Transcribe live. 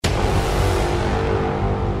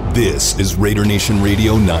This is Raider Nation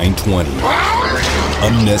Radio 920.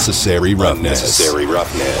 Unnecessary roughness.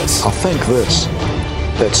 I'll think this,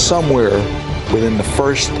 that somewhere within the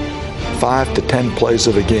first 5 to 10 plays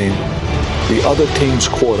of the game, the other team's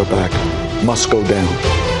quarterback must go down.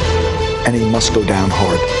 And he must go down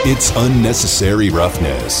hard. It's Unnecessary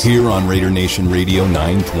Roughness here on Raider Nation Radio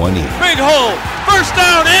 920. Big hole, first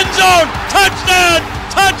down, end zone, touchdown,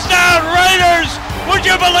 Raiders! Would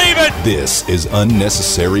you believe it? This is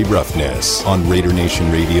Unnecessary Roughness on Raider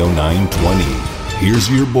Nation Radio 920. Here's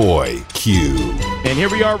your boy, Q. And here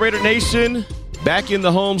we are, Raider Nation, back in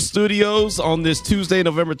the home studios on this Tuesday,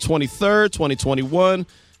 November 23rd, 2021.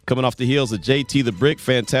 Coming off the heels of JT the Brick,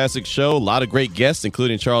 fantastic show. A lot of great guests,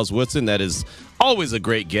 including Charles Woodson. That is always a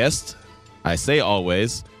great guest. I say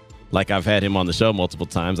always, like I've had him on the show multiple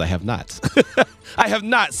times. I have not. I have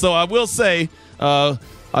not. So I will say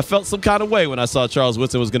I felt some kind of way when I saw Charles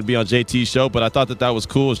Woodson was going to be on JT's show, but I thought that was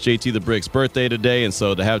cool. It's JT the Brick's birthday today, and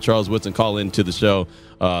so to have Charles Woodson call into the show,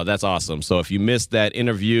 that's awesome. So if you missed that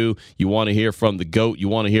interview, you want to hear from the GOAT, you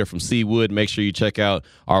want to hear from C. Wood, make sure you check out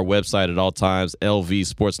our website at all times,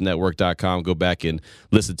 lvsportsnetwork.com. Go back and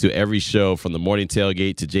listen to every show from the morning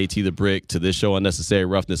tailgate to JT the Brick to this show, Unnecessary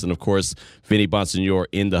Roughness, and, of course, Vinny Bonsignore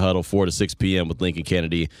in the huddle 4 to 6 p.m. with Lincoln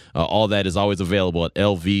Kennedy. All that is always available at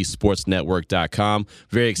lvsportsnetwork.com.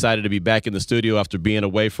 Very excited to be back in the studio after being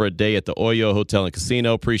away for a day at the Oyo Hotel and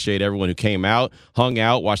Casino. Appreciate everyone who came out, hung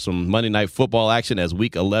out, watched some Monday Night Football action as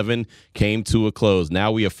Week 11 came to a close.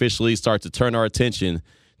 Now we officially start to turn our attention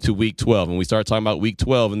to Week 12. And we start talking about Week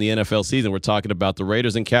 12 in the NFL season. We're talking about the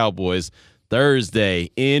Raiders and Cowboys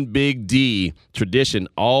Thursday in Big D. Tradition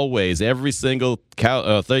always, every single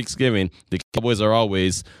Thanksgiving, the Cowboys are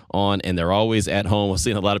always on, and they're always at home. I've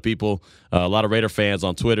seen a lot of people, a lot of Raider fans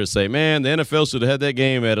on Twitter say, man, the NFL should have had that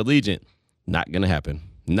game at Allegiant. Not going to happen.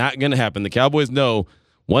 Not going to happen. The Cowboys know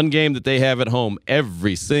one game that they have at home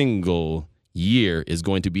every single year is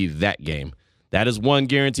going to be that game. That is one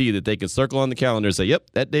guarantee that they can circle on the calendar and say, yep,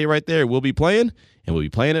 that day right there we'll be playing, and we'll be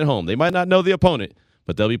playing at home. They might not know the opponent,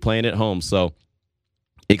 but they'll be playing at home. So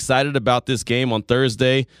excited about this game on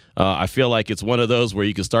Thursday. I feel like it's one of those where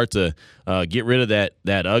you can start to get rid of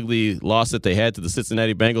that ugly loss that they had to the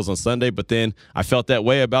Cincinnati Bengals on Sunday. But then I felt that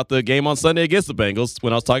way about the game on Sunday against the Bengals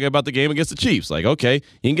when I was talking about the game against the Chiefs. Like, okay,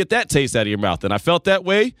 you can get that taste out of your mouth. And I felt that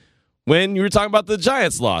way when you were talking about the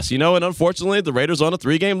Giants loss, and unfortunately the Raiders on a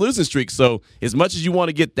 3-game losing streak. So as much as you want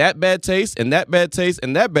to get that bad taste and that bad taste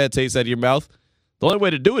and that bad taste out of your mouth, the only way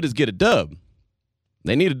to do it is get a dub.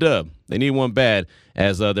 They need a dub. They need one bad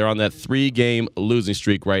as they're on that 3-game losing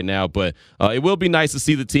streak right now. But it will be nice to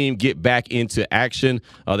see the team get back into action.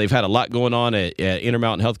 They've had a lot going on at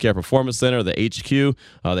Intermountain Healthcare Performance Center, the HQ.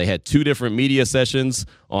 They had 2 different media sessions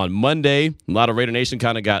on Monday. A lot of Raider Nation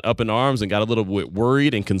kind of got up in arms and got a little bit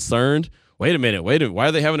worried and concerned. Wait a minute. Why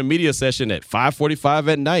are they having a media session at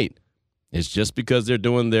 5:45 at night? It's just because they're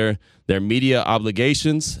doing their media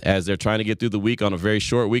obligations as they're trying to get through the week on a very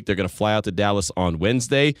short week. They're going to fly out to Dallas on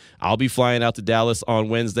Wednesday. I'll be flying out to Dallas on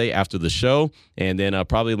Wednesday after the show, and then I'll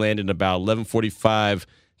probably land in about 11:45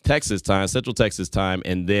 Texas time, Central Texas time,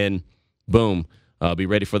 and then, boom, be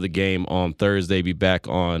ready for the game on Thursday, be back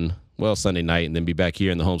on, Sunday night, and then be back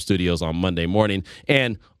here in the home studios on Monday morning.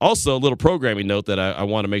 And also a little programming note that I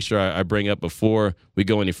want to make sure I bring up before we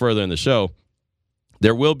go any further in the show.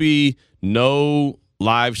 There will be no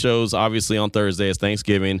live shows, obviously, on Thursday. It's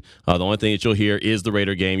Thanksgiving. The only thing that you'll hear is the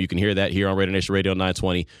Raider game. You can hear that here on Raider Nation Radio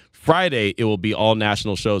 920. Friday, it will be all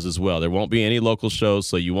national shows as well. There won't be any local shows,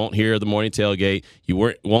 so you won't hear the morning tailgate. You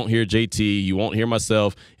won't hear JT. You won't hear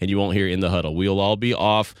myself, and you won't hear In the Huddle. We'll all be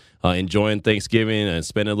off enjoying Thanksgiving and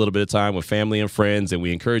spending a little bit of time with family and friends, and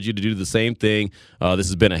we encourage you to do the same thing. This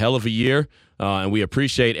has been a hell of a year, and we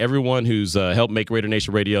appreciate everyone who's helped make Raider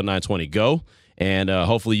Nation Radio 920 go. And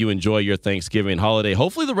hopefully you enjoy your Thanksgiving holiday.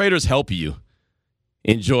 Hopefully the Raiders help you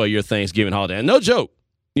enjoy your Thanksgiving holiday. And no joke.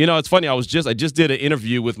 It's funny. I just did an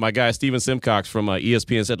interview with my guy, Steven Simcox from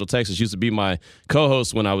ESPN Central Texas. Used to be my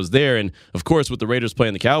co-host when I was there. And, of course, with the Raiders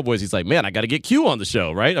playing the Cowboys, he's like, man, I got to get Q on the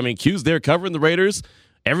show, right? I mean, Q's there covering the Raiders.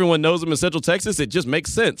 Everyone knows him in Central Texas. It just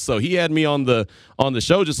makes sense. So he had me on the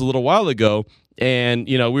show just a little while ago. And,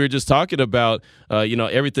 we were just talking about,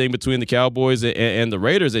 everything between the Cowboys and the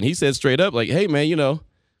Raiders. And he said straight up, like, hey, man,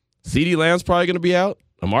 CeeDee Lamb's probably going to be out.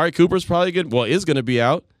 Amari Cooper's probably is going to be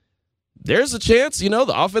out. There's a chance,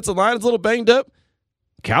 the offensive line is a little banged up.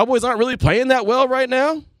 Cowboys aren't really playing that well right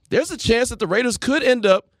now. There's a chance that the Raiders could end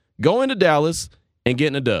up going to Dallas and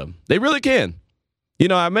getting a dub. They really can.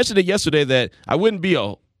 I mentioned it yesterday that I wouldn't be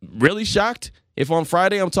really shocked if on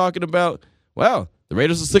Friday I'm talking about, wow, The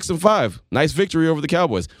Raiders are 6-5. Nice victory over the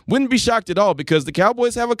Cowboys. Wouldn't be shocked at all because the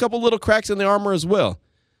Cowboys have a couple little cracks in their armor as well.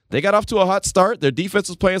 They got off to a hot start. Their defense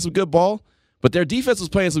was playing some good ball, but their defense was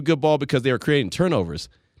playing some good ball because they were creating turnovers,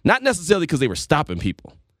 not necessarily because they were stopping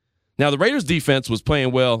people. Now, the Raiders' defense was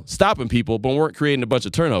playing well, stopping people, but weren't creating a bunch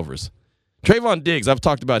of turnovers. Trayvon Diggs, I've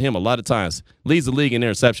talked about him a lot of times, leads the league in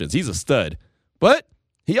interceptions. He's a stud, but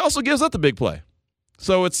he also gives up the big play.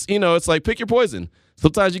 So it's like pick your poison.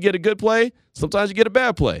 Sometimes you get a good play, sometimes you get a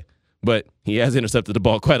bad play. But he has intercepted the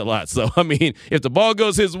ball quite a lot. So, I mean, if the ball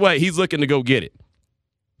goes his way, he's looking to go get it.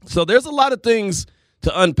 So there's a lot of things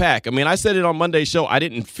to unpack. I mean, I said it on Monday's show. I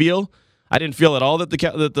didn't feel at all that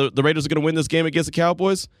the Raiders are going to win this game against the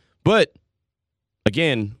Cowboys. But,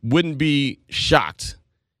 again, wouldn't be shocked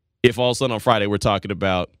if all of a sudden on Friday we're talking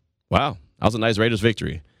about, wow, that was a nice Raiders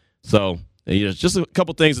victory. So, just a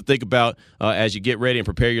couple things to think about as you get ready and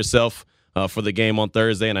prepare yourself for the game on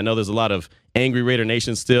Thursday. And I know there's a lot of angry Raider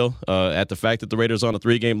Nation still at the fact that the Raiders are on a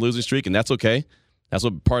 3-game losing streak, and that's okay. That's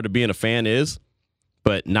what part of being a fan is.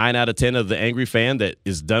 But 9 out of 10 of the angry fan that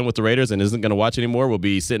is done with the Raiders and isn't going to watch anymore will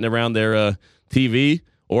be sitting around their TV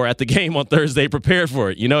or at the game on Thursday prepared for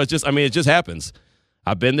it. It just happens.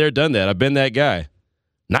 I've been there, done that. I've been that guy.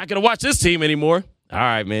 Not going to watch this team anymore. All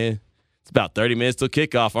right, man. It's about 30 minutes till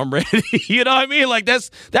kickoff. I'm ready. You know what I mean? Like, that's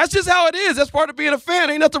just how it is. That's part of being a fan.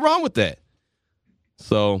 Ain't nothing wrong with that.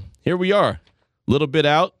 So here we are. A little bit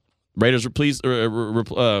out. Raiders They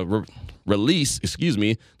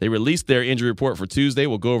released their injury report for Tuesday.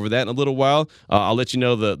 We'll go over that in a little while. I'll let you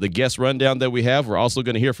know the guest rundown that we have. We're also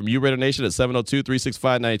going to hear from you, Raider Nation, at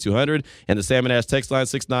 702-365-9200 and the Salmon Ash text line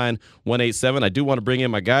 69187. I do want to bring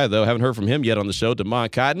in my guy, though. Haven't heard from him yet on the show, Damon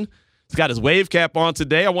Cotton. He's got his wave cap on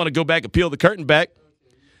today. I want to go back and peel the curtain back.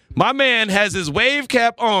 My man has his wave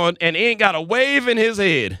cap on and ain't got a wave in his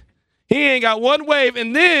head. He ain't got one wave.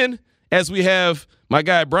 And then, as we have my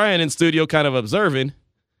guy Brian in studio kind of observing,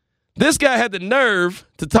 this guy had the nerve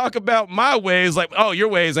to talk about my waves like, oh, your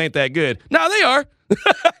waves ain't that good. No, they are.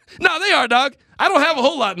 No, they are, dog. I don't have a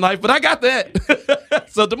whole lot in life, but I got that.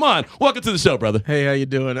 So, Damon, welcome to the show, brother. Hey, how you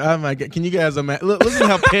doing? Oh, my God. Can you guys listen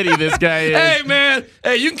how petty this guy is. Hey, man.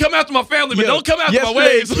 Hey, you can come after my family, but don't come after my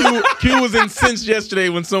waves. Q was incensed yesterday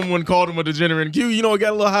when someone called him a degenerate. And Q, it got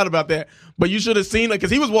a little hot about that. But you should have seen it because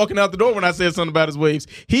he was walking out the door when I said something about his waves.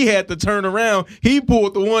 He had to turn around. He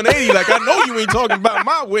pulled the 180. Like, I know you ain't talking about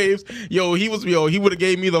my waves. He would have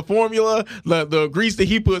gave me the formula, the grease that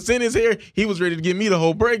he puts in his hair. He was ready to give me the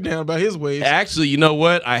whole breakdown about his waves. Actually, you know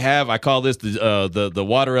what? I call this the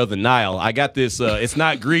water of the Nile. I got this. It's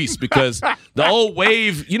not grease because the old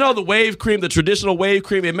wave, the wave cream, the traditional wave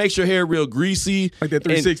cream, it makes your hair real greasy. Like that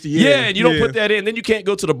 360. And you don't put that in. Then you can't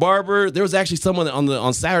go to the barber. There was actually someone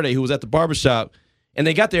on Saturday who was at the barbershop and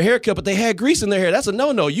they got their hair cut, but they had grease in their hair. That's a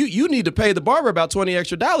no-no. You need to pay the barber about $20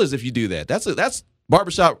 extra if you do that. That's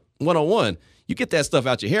barbershop 101. You get that stuff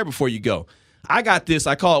out your hair before you go. I got this.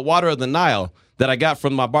 I call it water of the Nile that I got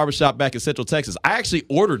from my barbershop back in Central Texas. I actually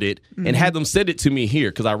ordered it and had them send it to me here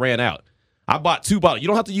because I ran out. I bought 2 bottles. You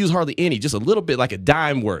don't have to use hardly any, just a little bit, like a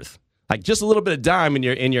dime worth. Like just a little bit of dime in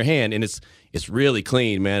your hand, and it's really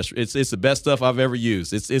clean, man. It's the best stuff I've ever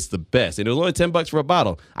used. It's the best. And it was only $10 for a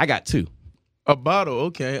bottle. I got 2. A bottle,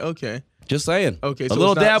 okay. Just saying. Okay, so a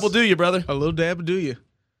little dab will do you, brother. A little dab will do you.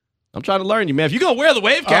 I'm trying to learn you, man. If you're going to wear the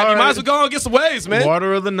wave cap, you might as well go and get some waves, man.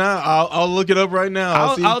 Water of the Nile. I'll look it up right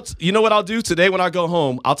now. You know what I'll do today when I go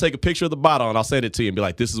home? I'll take a picture of the bottle and I'll send it to you and be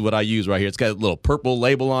like, this is what I use right here. It's got a little purple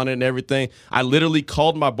label on it and everything. I literally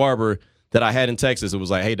called my barber that I had in Texas and was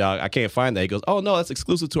like, hey, dog, I can't find that. He goes, oh, no, that's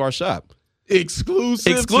exclusive to our shop.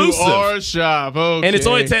 Exclusive to our shop. Okay. And it's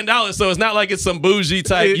only $10, so it's not like it's some bougie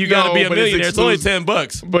type. You got to be a millionaire. It's only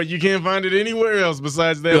 $10. But you can't find it anywhere else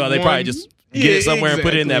besides that. Well, they probably just get it somewhere and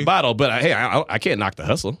put it in that bottle. But hey, I can't knock the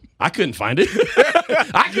hustle. I couldn't find it.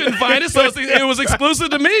 I couldn't find it, so it was exclusive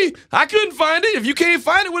to me. I couldn't find it. If you can't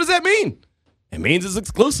find it, what does that mean? It means it's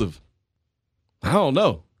exclusive. I don't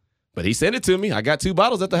know. But he sent it to me. I got 2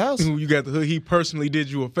 bottles at the house. You got the hood. He personally did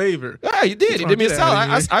you a favor. Yeah, he did. He did me a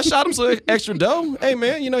solid. I shot him some extra dough. Hey,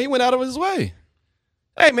 man, he went out of his way.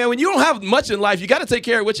 Hey, man, when you don't have much in life, you got to take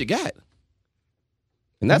care of what you got.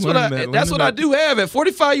 And that's what I do have. At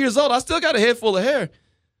 45 years old, I still got a head full of hair.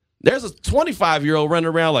 There's a 25-year-old running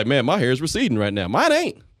around like, man, my hair is receding right now. Mine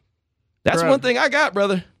ain't. That's one thing I got,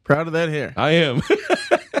 brother. Proud of that hair. I am.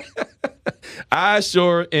 I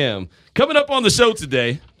sure am. Coming up on the show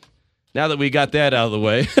today, now that we got that out of the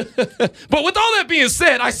way. But with all that being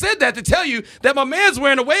said, I said that to tell you that my man's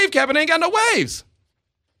wearing a wave cap and ain't got no waves.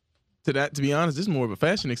 To be honest, this is more of a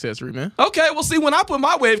fashion accessory, man. Okay, well, see, when I put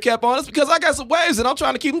my wave cap on, it's because I got some waves and I'm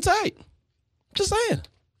trying to keep them tight. Just saying.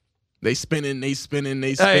 They spinning.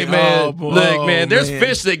 Hey, man, look, man, there's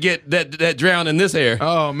fish that get that drown in this hair.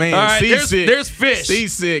 Oh, man, all right, seasick. There's fish.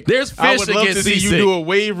 Seasick. There's fish I would that love get to see seasick. you do a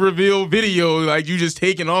wave reveal video, like you just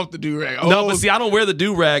taking off the do-rag. Oh. No, but see, I don't wear the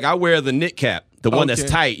do-rag. I wear the knit cap, the one that's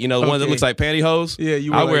tight. You know, the one that looks like pantyhose.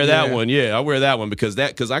 Yeah, I wear that one. Yeah, I wear that one because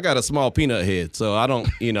I got a small peanut head, so I don't.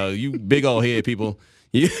 You know, you big old head people.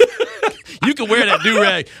 You can wear that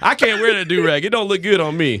do-rag. I can't wear that do-rag. It don't look good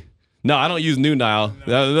on me. No, I don't use New Nile.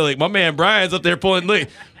 Like, my man Brian's up there pulling. Look,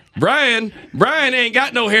 Brian ain't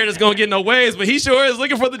got no hair that's gonna get no waves, but he sure is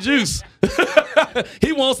looking for the juice.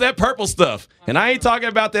 He wants that purple stuff, and I ain't talking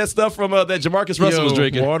about that stuff from that Jamarcus Russell was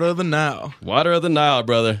drinking. Water of the Nile. Water of the Nile,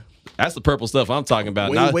 brother. That's the purple stuff I'm talking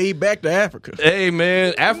about. Way back to Africa. Hey,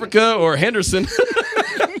 man, Africa or Henderson,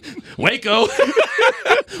 Waco,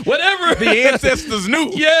 whatever. The ancestors knew.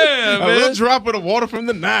 Yeah, man. A little drop of the water from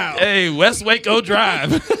the Nile. Hey, West Waco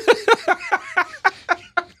Drive.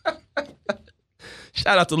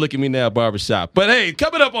 Shout out to Look at Me Now Barbershop. But hey,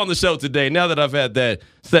 coming up on the show today, now that I've had that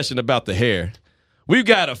session about the hair, we've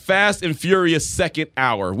got a fast and furious second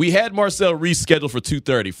hour. We had Marcel Reese scheduled for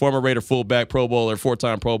 2:30, former Raider fullback, Pro Bowler,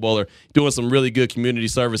 4-time Pro Bowler, doing some really good community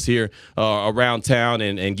service here around town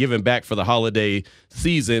and giving back for the holiday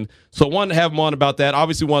season. So I wanted to have him on about that.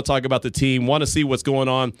 Obviously, we want to talk about the team, want to see what's going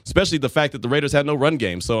on, especially the fact that the Raiders had no run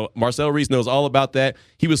game. So Marcel Reese knows all about that.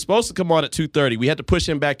 He was supposed to come on at 2:30. We had to push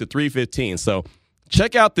him back to 3:15. So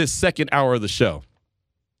check out this second hour of the show.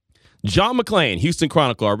 John McClain, Houston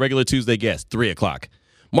Chronicle, our regular Tuesday guest, 3 o'clock.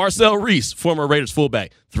 Marcel Reese, former Raiders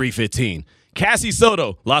fullback, 3:15. Cassie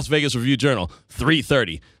Soto, Las Vegas Review-Journal,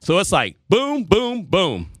 3:30. So it's like boom, boom,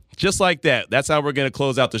 boom. Just like that. That's how we're going to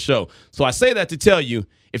close out the show. So I say that to tell you,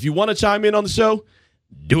 if you want to chime in on the show,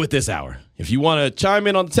 do it this hour. If you want to chime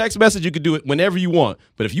in on the text message, you can do it whenever you want.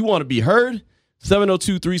 But if you want to be heard,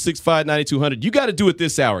 702-365-9200. You got to do it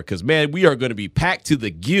this hour because, man, we are going to be packed to the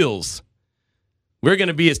gills. We're going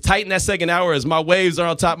to be as tight in that second hour as my waves are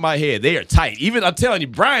on top of my head. They are tight. Even, I'm telling you,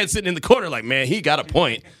 Brian's sitting in the corner like, man, he got a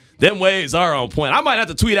point. Them waves are on point. I might have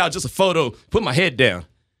to tweet out just a photo, put my head down.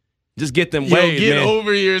 Just get them waves, get man.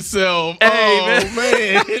 over yourself. Hey,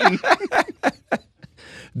 man.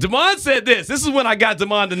 Damon said this. This is when I got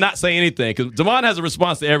Damon to not say anything because Damon has a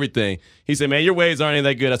response to everything. He said, man, your waves aren't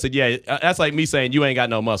that good. I said, yeah, that's like me saying you ain't got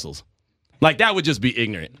no muscles. Like, that would just be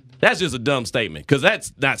ignorant. That's just a dumb statement because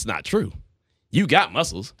that's not true. You got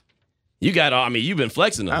muscles. You got, you've been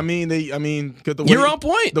flexing them. You're on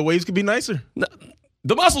point. The waves could be nicer.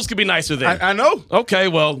 The muscles could be nicer then. I know. Okay,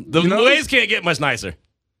 well, the waves can't get much nicer.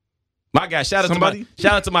 My guy, shout out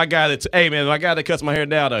to my guy my guy that cuts my hair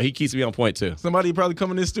down, though. He keeps me on point, too. Somebody probably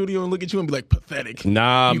come in this studio and look at you and be like, pathetic.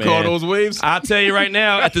 Nah, you man. You call those waves? I'll tell you right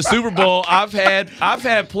now, at the Super Bowl, I've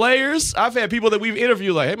had players, I've had people that we've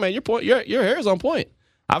interviewed like, hey, man, your hair is on point.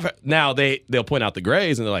 Now they'll point out the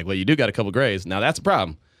grays, and they're like, well, you do got a couple grays. Now, that's a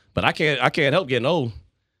problem. But I can't help getting old.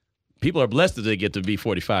 People are blessed that they get to be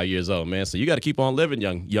 45 years old, man. So you got to keep on living,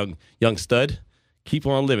 young stud. Keep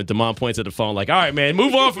on living. Damon points at the phone like, all right, man,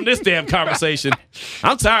 move on from this damn conversation.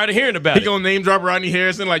 I'm tired of hearing about it. He going to name drop Rodney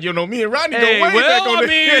Harrison like, me and Rodney go way back on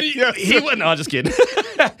he wasn't. No, just kidding.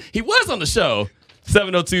 He was on the show.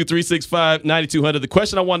 702-365-9200. The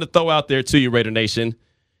question I wanted to throw out there to you, Raider Nation,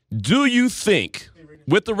 do you think,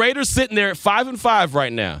 with the Raiders sitting there at 5-5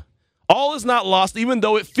 right now, all is not lost, even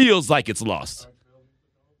though it feels like it's lost?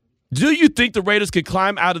 Do you think the Raiders could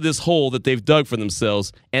climb out of this hole that they've dug for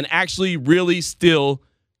themselves and actually really still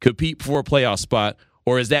compete for a playoff spot?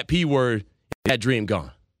 Or is that P word, that dream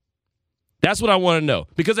gone? That's what I want to know.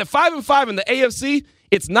 Because at 5-5 in the AFC,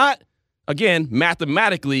 it's not, again,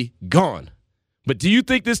 mathematically gone. But do you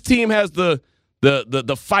think this team has the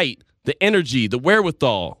fight, the energy, the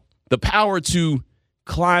wherewithal, the power to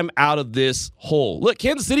climb out of this hole? Look,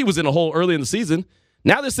 Kansas City was in a hole early in the season.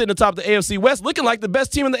 Now they're sitting atop the AFC West, looking like the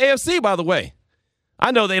best team in the AFC, by the way. I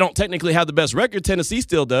know they don't technically have the best record. Tennessee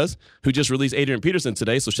still does, who just released Adrian Peterson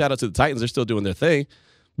today, so shout out to the Titans. They're still doing their thing.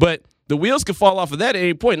 But the wheels could fall off of that at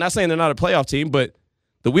any point. Not saying they're not a playoff team, but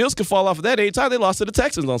the wheels could fall off of that any time they lost to the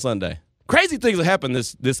Texans on Sunday. Crazy things have happened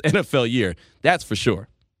this NFL year, that's for sure.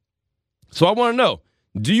 So I want to know,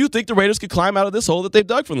 do you think the Raiders could climb out of this hole that they've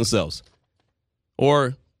dug for themselves?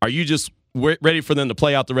 Or are you just ready for them to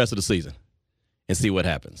play out the rest of the season and see what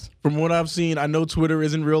happens? From what I've seen, I know Twitter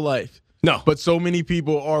isn't real life. No. But so many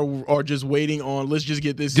people are just waiting on, let's just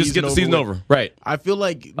get this season over. Just get the season over. Right. I feel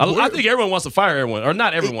like I think everyone wants to fire everyone. Or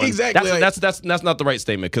not everyone. Exactly. That's not the right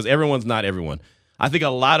statement because everyone's not everyone. I think a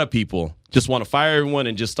lot of people just want to fire everyone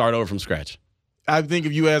and just start over from scratch. I think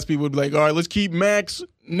if you ask people, would be like, all right, let's keep Max,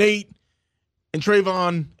 Nate, and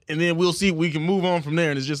Trayvon, and then we'll see if we can move on from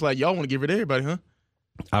there. And it's just like, y'all want to get rid of everybody, huh?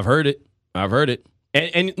 I've heard it.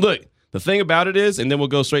 And look, the thing about it is, and then we'll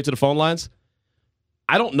go straight to the phone lines,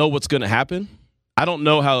 I don't know what's going to happen. I don't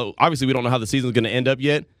know how – obviously, we don't know how the season's going to end up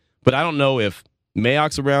yet, but I don't know if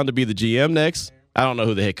Mayock's around to be the GM next. I don't know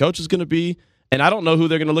who the head coach is going to be. And I don't know who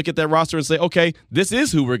they're going to look at that roster and say, okay, this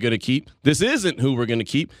is who we're going to keep. This isn't who we're going to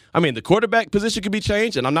keep. I mean, the quarterback position could be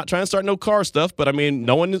changed, and I'm not trying to start no Carr stuff, but, I mean,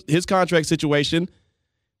 knowing his contract situation,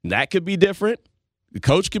 that could be different. The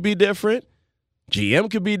coach could be different. GM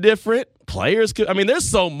could be different. Players could – I mean, there's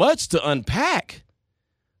so much to unpack.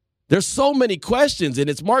 There's so many questions, and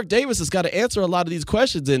it's Mark Davis that's got to answer a lot of these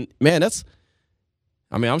questions. And, man, that's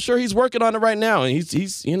 – I mean, I'm sure he's working on it right now, and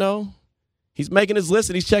he's you know – he's making his list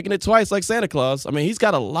and he's checking it twice like Santa Claus. I mean, he's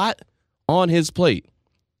got a lot on his plate.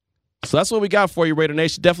 So that's what we got for you, Raider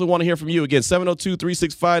Nation. Definitely want to hear from you. Again,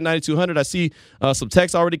 702-365-9200. I see some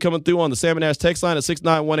text already coming through on the Salmon Ash text line at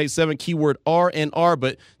 69187, keyword R&R.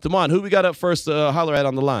 But, Damon, who we got up first to holler at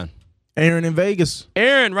on the line? Aaron in Vegas.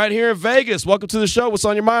 Aaron, right here in Vegas. Welcome to the show. What's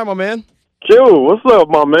on your mind, my man? Q, what's up,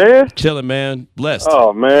 my man? Chilling, man. Blessed.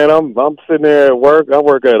 Oh, man, I'm sitting there at work. I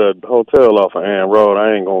work at a hotel off of Ann Road.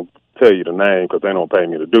 I ain't going to tell you the name because they don't pay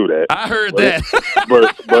me to do that. I heard that.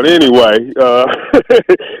 but anyway,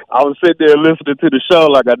 I was sitting there listening to the show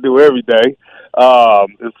like I do every day.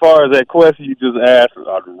 As far as that question you just asked,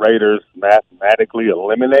 are the Raiders mathematically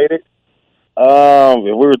eliminated? If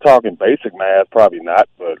we were talking basic math, probably not,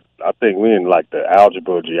 but I think we're in like the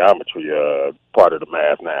algebra geometry part of the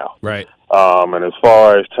math now. Right. And as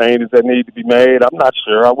far as changes that need to be made, I'm not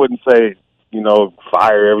sure. I wouldn't say,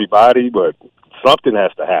 fire everybody, but something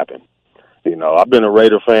has to happen. I've been a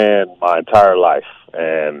Raider fan my entire life,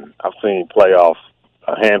 and I've seen playoffs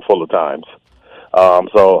a handful of times.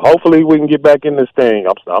 So hopefully we can get back in this thing.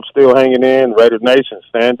 I'm still hanging in. Raider Nation,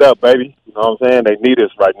 stand up, baby. You know what I'm saying? They need us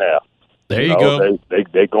right now. There you go.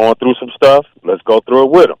 They going through some stuff. Let's go through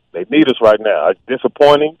it with them. They need us right now. It's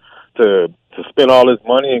disappointing to spend all this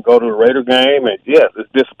money and go to a Raider game. And, yes, it's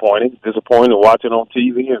disappointing. It's disappointing to watch it on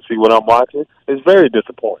TV and see what I'm watching. It's very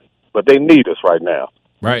disappointing. But they need us right now.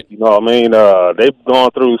 Right. You know what I mean? They've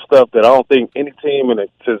gone through stuff that I don't think any team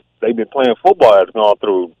since they've been playing football has gone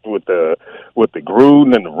through with the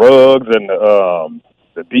Gruden and the Ruggs and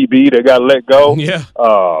the DB that got let go. Yeah.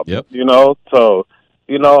 Yep. So,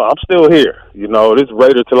 I'm still here. This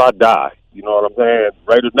Raider till I die. You know what I'm saying?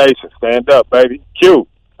 Raider Nation, stand up, baby. Q.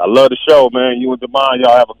 I love the show, man. You and Damon,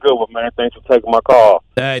 y'all have a good one, man. Thanks for taking my call.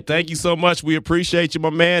 Hey, thank you so much. We appreciate you,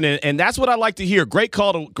 my man. And that's what I like to hear. Great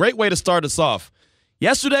call, great way to start us off.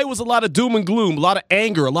 Yesterday was a lot of doom and gloom, a lot of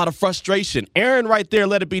anger, a lot of frustration. Aaron right there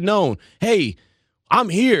let it be known, hey, I'm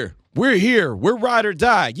here. We're ride or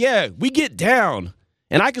die. Yeah, we get down.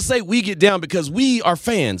 And I can say we get down because we are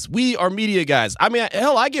fans. We are media guys. I mean,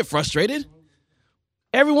 hell, I get frustrated.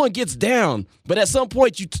 Everyone gets down. But at some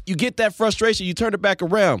point, you get that frustration, you turn it back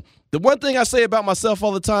around. The one thing I say about myself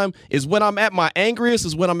all the time is when I'm at my angriest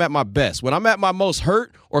is when I'm at my best. When I'm at my most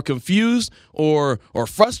hurt or confused or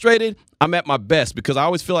frustrated, I'm at my best because I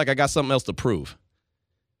always feel like I got something else to prove.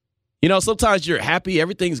 Sometimes you're happy,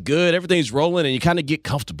 everything's good, everything's rolling, and you kind of get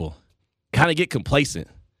comfortable, kind of get complacent.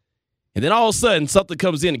 And then all of a sudden, something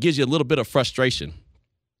comes in and gives you a little bit of frustration.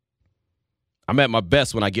 I'm at my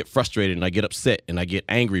best when I get frustrated and I get upset and I get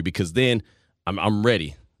angry because then I'm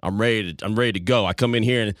ready. I'm ready to go. I come in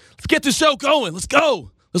here and let's get the show going. Let's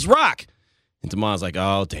go. Let's rock. And Damon's like,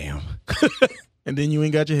 oh, damn. And then you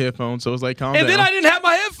ain't got your headphones, so it's like, calm down. And then I didn't have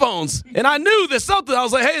my headphones. And I knew that something. I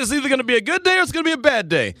was like, hey, it's either going to be a good day or it's going to be a bad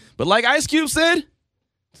day. But like Ice Cube said,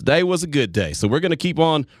 today was a good day. So we're going to keep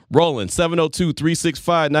on rolling.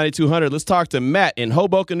 702-365-9200. Let's talk to Matt in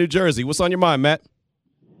Hoboken, New Jersey. What's on your mind, Matt?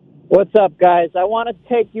 What's up, guys? I want to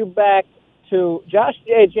take you back to Josh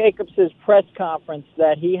J. Jacobs' press conference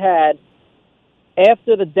that he had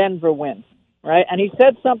after the Denver win, right? And he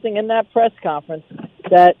said something in that press conference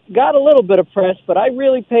that got a little bit of press, but I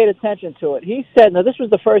really paid attention to it. He said, now this was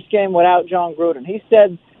the first game without John Gruden. He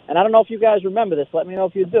said, and I don't know if you guys remember this, let me know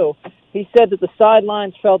if you do, he said that the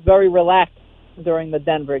sidelines felt very relaxed during the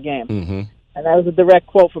Denver game. Mm-hmm. And that was a direct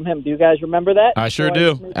quote from him. Do you guys remember that? I sure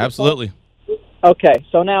do. Absolutely. Okay,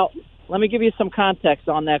 so now let me give you some context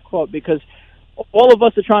on that quote because all of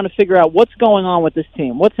us are trying to figure out what's going on with this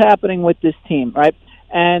team, what's happening with this team, right?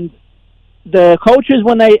 And the coaches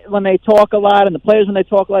when they talk a lot and the players when they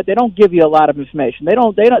talk a lot, they don't give you a lot of information. They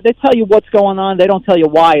tell you what's going on. They don't tell you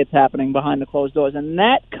why it's happening behind the closed doors. And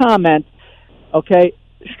that comment, okay,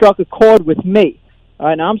 struck a chord with me. All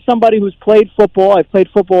right, now I'm somebody who's played football. I've played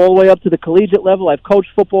football all the way up to the collegiate level. I've coached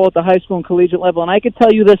football at the high school and collegiate level, and I can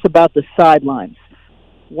tell you this about the sidelines.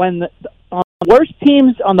 When on the worst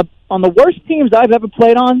teams I've ever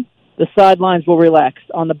played on, the sidelines were relaxed.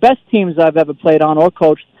 On the best teams I've ever played on or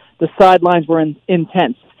coached, the sidelines were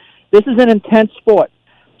intense. This is an intense sport.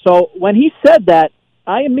 So when he said that,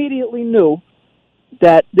 I immediately knew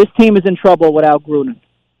that this team is in trouble without Gruden.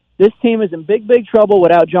 This team is in big, big trouble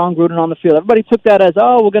without John Gruden on the field. Everybody took that as,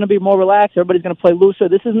 oh, we're going to be more relaxed. Everybody's going to play looser.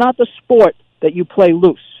 This is not the sport that you play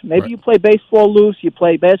loose. Maybe you play baseball loose. You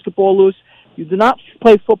play basketball loose. You do not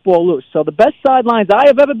play football loose. So the best sidelines I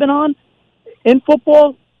have ever been on in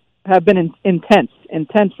football have been intense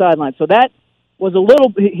sidelines. So that was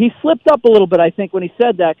he slipped up a little bit, I think, when he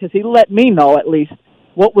said that, because he let me know, at least,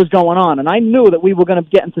 what was going on. And I knew that we were going to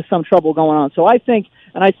get into some trouble going on. So I think,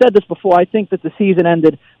 and I said this before, I think that the season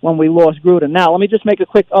ended when we lost Gruden. Now, let me just make a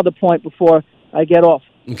quick other point before I get off.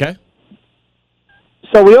 Okay.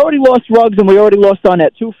 So we already lost Ruggs and we already lost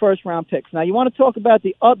Arnett, 2 first-round picks. Now, you want to talk about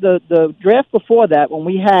the draft before that, when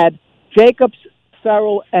we had Jacobs,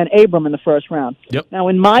 Farrell, and Abram in the first round. Yep. Now,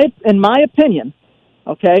 in my opinion,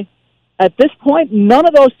 okay, at this point, none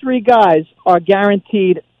of those 3 guys are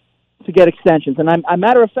guaranteed to get extensions. And a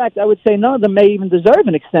matter of fact, I would say none of them may even deserve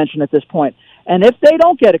an extension at this point. And if they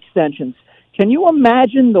don't get extensions, can you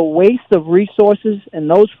imagine the waste of resources in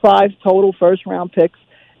those 5 total first-round picks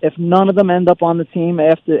if none of them end up on the team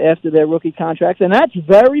after their rookie contracts? And that's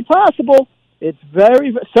very possible. It's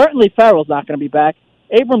certainly Farrell's not going to be back.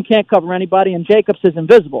 Abram can't cover anybody, and Jacobs is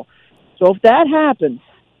invisible. So if that happens,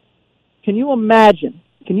 can you imagine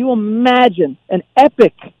an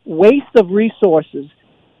epic waste of resources,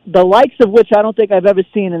 the likes of which I don't think I've ever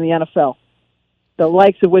seen in the NFL, the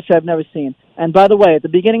likes of which I've never seen. And by the way, at the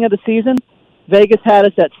beginning of the season, Vegas had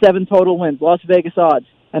us at 7 total wins, Las Vegas odds.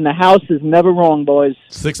 And the house is never wrong, boys.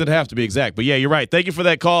 6.5 to be exact. But, yeah, you're right. Thank you for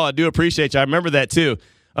that call. I do appreciate you. I remember that, too.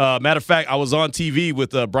 Matter of fact, I was on TV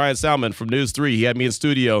with Brian Salmon from News 3. He had me in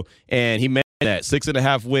studio, and he mentioned that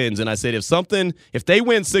 6.5 wins. And I said, if they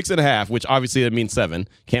win 6.5, which obviously that means 7,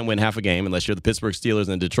 can't win half a game unless you're the Pittsburgh Steelers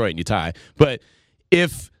and Detroit and you tie. But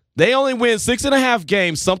if they only win 6.5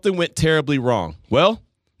 games, something went terribly wrong. Well,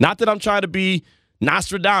 not that I'm trying to be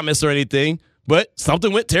Nostradamus or anything, but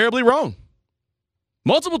something went terribly wrong.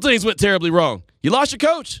 Multiple things went terribly wrong. You lost your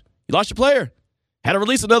coach. You lost your player. Had to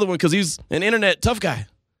release another one because he's an internet tough guy.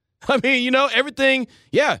 I mean, everything.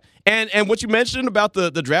 Yeah. And what you mentioned about the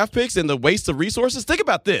draft picks and the waste of resources, think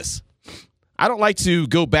about this. I don't like to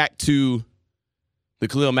go back to the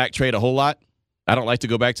Khalil Mack trade a whole lot. I don't like to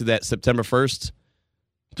go back to that September 1st,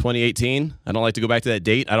 2018. I don't like to go back to that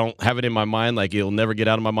date. I don't have it in my mind like it'll never get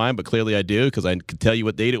out of my mind, but clearly I do because I could tell you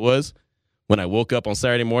what date it was. When I woke up on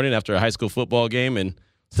Saturday morning after a high school football game in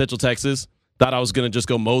Central Texas, thought I was going to just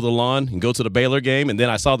go mow the lawn and go to the Baylor game, and then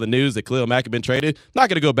I saw the news that Khalil Mack had been traded. Not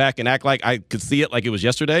going to go back and act like I could see it like it was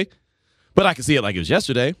yesterday, but I could see it like it was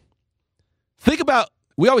yesterday. Think about,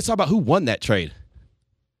 we always talk about who won that trade.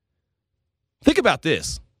 Think about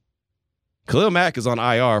this. Khalil Mack is on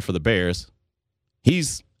IR for the Bears.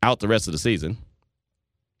 He's out the rest of the season.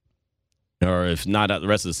 Or if not out the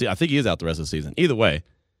rest of the season, I think he is out the rest of the season. Either way,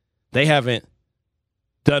 they haven't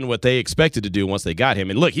done what they expected to do once they got him.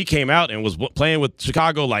 And look, he came out and was playing with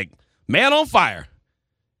Chicago like man on fire,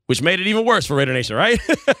 which made it even worse for Raider Nation, right?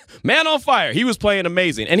 Man on fire. He was playing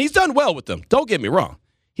amazing. And he's done well with them. Don't get me wrong.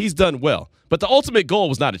 He's done well. But the ultimate goal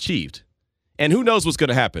was not achieved. And who knows what's going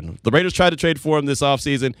to happen. The Raiders tried to trade for him this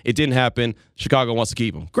offseason. It didn't happen. Chicago wants to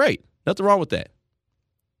keep him. Great. Nothing wrong with that.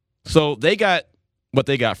 So they got what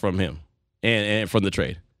they got from him and from the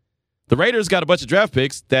trade. The Raiders got a bunch of draft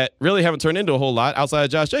picks that really haven't turned into a whole lot outside of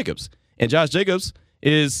Josh Jacobs. And Josh Jacobs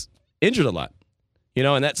is injured a lot.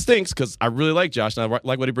 And that stinks because I really like Josh and I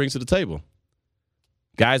like what he brings to the table.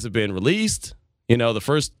 Guys have been released.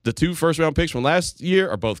 The 2 first-round picks from last year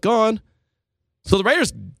are both gone. So the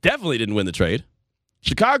Raiders definitely didn't win the trade.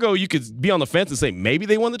 Chicago, you could be on the fence and say maybe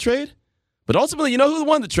they won the trade. But ultimately, you know who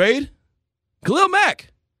won the trade? Khalil Mack.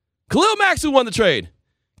 Khalil Mack's who won the trade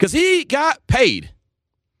because he got paid.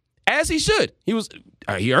 As he should. He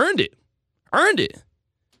earned it. Earned it.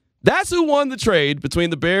 That's who won the trade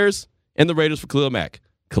between the Bears and the Raiders for Khalil Mack.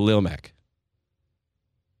 Khalil Mack.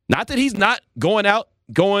 Not that he's not going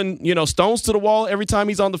stones to the wall every time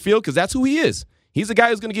he's on the field, because that's who he is. He's a guy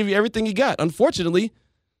who's going to give you everything he got. Unfortunately,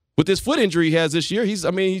 with this foot injury he has this year, he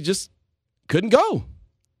just couldn't go.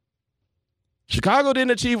 Chicago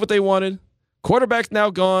didn't achieve what they wanted. Quarterback's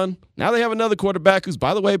now gone. Now they have another quarterback who's,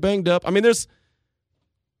 by the way, banged up.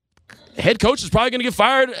 Head coach is probably going to get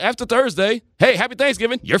fired after Thursday. Hey, happy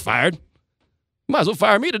Thanksgiving. You're fired. You might as well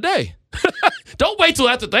fire me today. Don't wait till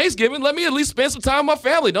after Thanksgiving. Let me at least spend some time with my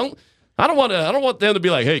family. I don't want them to be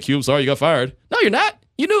like, hey, Q, sorry you got fired. No, you're not.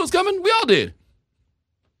 You knew it was coming. We all did.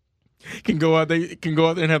 Can go out there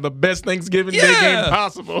and have the best Thanksgiving Day game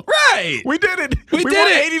possible. Right. We did it. We did won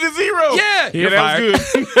it. 80-0. Yeah. Yeah, that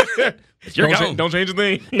was good. You're gone. Don't change a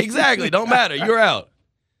thing. Exactly. Don't matter. You're out.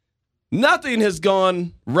 Nothing has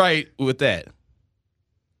gone right with that.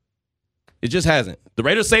 It just hasn't. The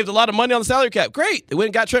Raiders saved a lot of money on the salary cap. Great. They went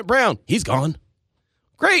and got Trent Brown. He's gone.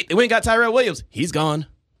 Great. They went and got Tyrell Williams. He's gone.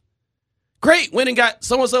 Great. Went and got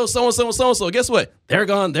so-and-so, so-and-so, and so-and-so. Guess what? They're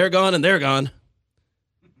gone, and they're gone.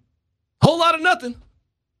 Whole lot of nothing.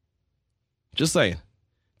 Just saying.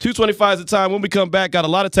 2:25 is the time. When we come back, got a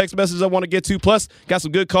lot of text messages I want to get to. Plus, got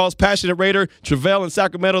some good calls. Passionate Raider, Travell in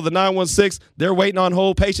Sacramento, the 916. They're waiting on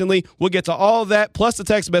hold patiently. We'll get to all that, plus the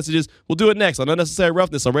text messages. We'll do it next on Unnecessary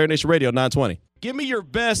Roughness on Raider Nation Radio 920. Give me your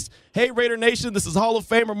best. Hey, Raider Nation, this is Hall of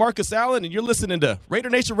Famer Marcus Allen, and you're listening to Raider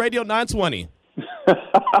Nation Radio 920.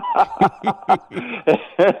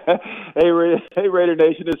 Hey, Raider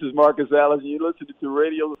Nation, this is Marcus Allen, and you're listening to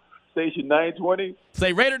Radio Station 920.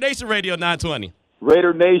 Say Raider Nation Radio 920.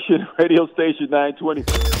 Raider Nation Radio Station 920.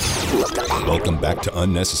 Welcome back to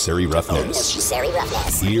Unnecessary Roughness.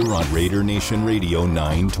 Here on Raider Nation Radio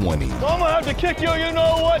 920. I'm going to have to kick you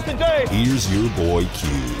know what today. Here's your boy Q.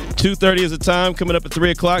 2:30 is the time. Coming up at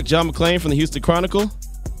 3 o'clock, John McClain from the Houston Chronicle.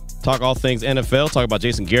 Talk all things NFL. Talk about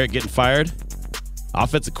Jason Garrett getting fired.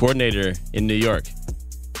 Offensive coordinator in New York.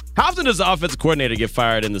 How often does the offensive coordinator get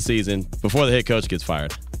fired in the season before the head coach gets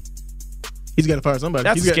fired? He's got to fire somebody.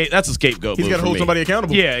 That's a scapegoat. He's got to hold somebody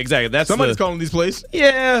accountable. Yeah, exactly. Somebody's calling these plays.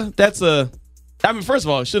 Yeah, I mean, first of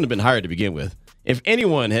all, it shouldn't have been hired to begin with. If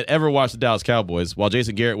anyone had ever watched the Dallas Cowboys while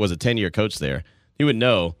Jason Garrett was a 10-year coach there, he would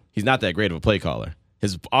know he's not that great of a play caller.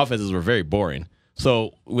 His offenses were very boring.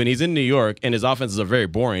 So when he's in New York and his offenses are very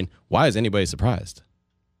boring, why is anybody surprised?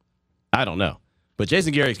 I don't know. But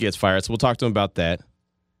Jason Garrett gets fired, so we'll talk to him about that.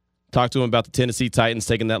 Talk to him about the Tennessee Titans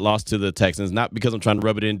taking that loss to the Texans, not because I'm trying to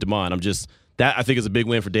rub it in Damon. That I think is a big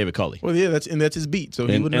win for David Culley. Well, yeah, that's his beat, so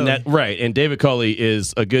he would know. Right, and David Culley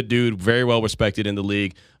is a good dude, very well respected in the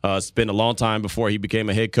league. Spent a long time before he became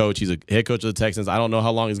a head coach. He's a head coach of the Texans. I don't know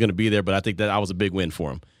how long he's going to be there, but I think that was a big win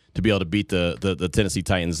for him to be able to beat the Tennessee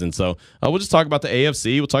Titans. And so we'll just talk about the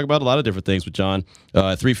AFC. We'll talk about a lot of different things with John.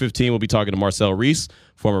 At 3:15, we'll be talking to Marcel Reese,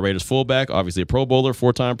 former Raiders fullback, obviously a Pro Bowler,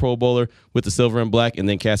 4-time Pro Bowler with the Silver and Black, and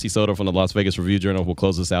then Cassie Soto from the Las Vegas Review-Journal will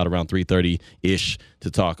close us out around 3:30-ish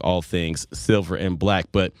to talk all things Silver and Black.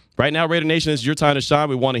 But right now, Raider Nation, it's your time to shine.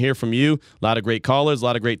 We want to hear from you. A lot of great callers, a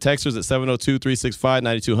lot of great texters at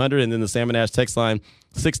 702-365-9200, and then the Salmon Ash text line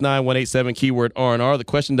 69187, keyword R&R. The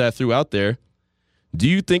question that I threw out there, do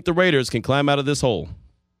you think the Raiders can climb out of this hole?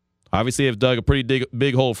 Obviously, they've dug a pretty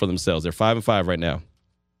big hole for themselves. They're 5-5 right now.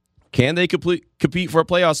 Can they compete for a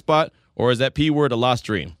playoff spot, or is that P word a lost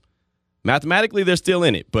dream? Mathematically, they're still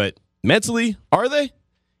in it, but mentally, are they?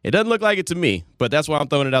 It doesn't look like it to me, but that's why I'm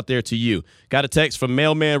throwing it out there to you. Got a text from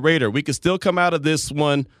Mailman Raider. We can still come out of this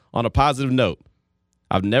one on a positive note.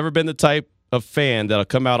 I've never been the type of fan that'll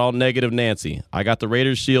come out all negative Nancy. I got the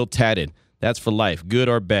Raiders shield tatted. That's for life, good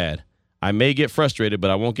or bad. I may get frustrated,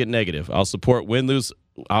 but I won't get negative. I'll support win, lose,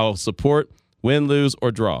 or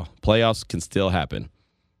draw. Playoffs can still happen.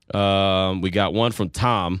 We got one from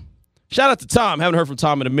Tom. Shout out to Tom. Haven't heard from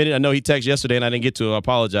Tom in a minute. I know he texted yesterday and I didn't get to him. I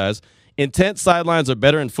apologize. Intense sidelines are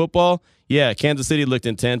better in football. Yeah, Kansas City looked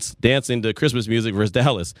intense, dancing to Christmas music versus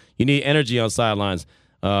Dallas. You need energy on sidelines,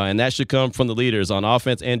 and that should come from the leaders on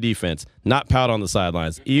offense and defense, not pout on the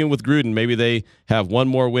sidelines. Even with Gruden, maybe they have one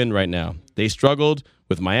more win right now. They struggled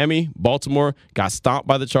with Miami, Baltimore, got stomped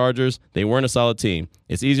by the Chargers. They weren't a solid team.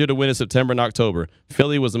 It's easier to win in September and October.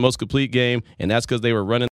 Philly was the most complete game, and that's because they were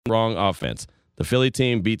running the wrong offense. This Philly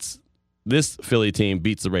team beats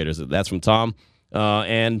the Raiders. That's from Tom.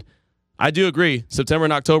 And I do agree. September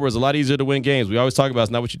and October is a lot easier to win games. We always talk about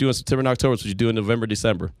it's not what you do in September and October, it's what you do in November,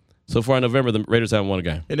 December. So far in November, the Raiders haven't won a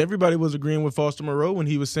game. And everybody was agreeing with Foster Moreau when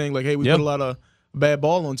he was saying, like, hey, we put a lot of bad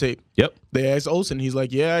ball on tape. Yep. They asked Olsen. He's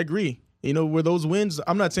like, yeah, I agree. You know, were those wins,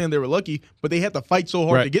 I'm not saying they were lucky, but they had to fight so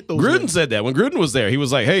hard to get those wins. Gruden said that. When Gruden was there, he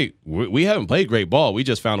was like, hey, we haven't played great ball. We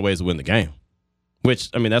just found ways to win the game.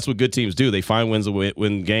 Which, I mean, that's what good teams do. They find wins to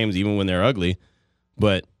win games even when they're ugly,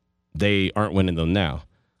 but they aren't winning them now.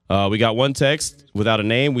 We got one text without a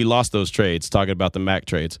name. We lost those trades, talking about the Mac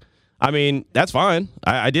trades. I mean, that's fine.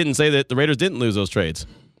 I didn't say that the Raiders didn't lose those trades.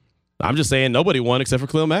 I'm just saying nobody won except for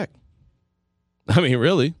Khalil Mack. I mean,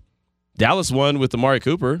 really. Dallas won with Amari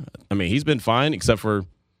Cooper. I mean, he's been fine except for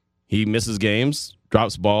he misses games,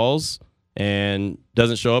 drops balls, and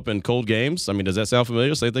doesn't show up in cold games. I mean, does that sound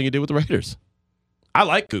familiar? Same thing he did with the Raiders. I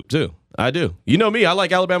like Coop, too. I do. You know me. I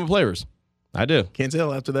like Alabama players. I do. Can't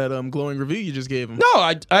tell after that glowing review you just gave him.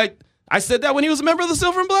 No, I said that when he was a member of the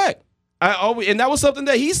Silver and Black. And that was something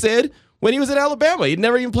that he said when he was at Alabama. He'd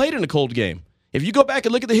never even played in a cold game. If you go back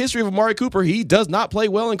and look at the history of Amari Cooper, he does not play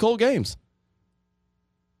well in cold games.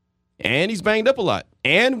 And he's banged up a lot.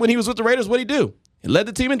 And when he was with the Raiders, what'd he do? He led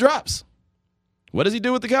the team in drops. What does he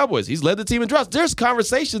do with the Cowboys? He's led the team in drops. There's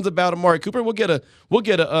conversations about Amari Cooper. We'll get a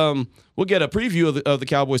preview of the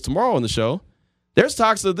Cowboys tomorrow on the show. There's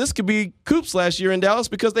talks of this could be Coop's last year in Dallas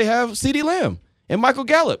because they have CeeDee Lamb and Michael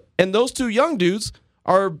Gallup. And those two young dudes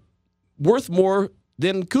are worth more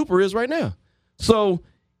than Cooper is right now. So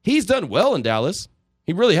he's done well in Dallas.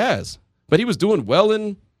 He really has. But he was doing well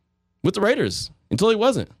with the Raiders until he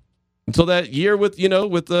wasn't. Until that year with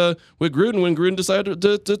Gruden, when Gruden decided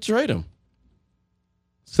to trade him.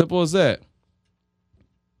 Simple as that.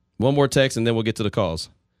 One more text, and then we'll get to the calls.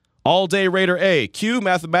 All day Raider A. Q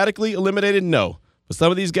mathematically eliminated? No. But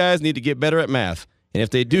some of these guys need to get better at math. And if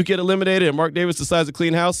they do get eliminated and Mark Davis decides to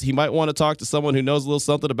clean house, he might want to talk to someone who knows a little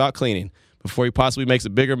something about cleaning before he possibly makes a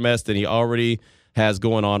bigger mess than he already has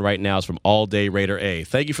going on right now. It's from All Day Raider A.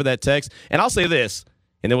 Thank you for that text. And I'll say this,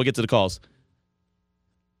 and then we'll get to the calls.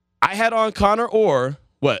 I had on Connor Orr,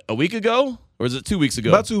 a week ago? Or is it 2 weeks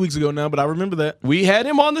ago? About 2 weeks ago now, but I remember that. We had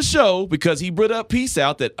him on the show because he brought up Peace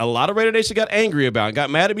Out that a lot of Raider Nation got angry about and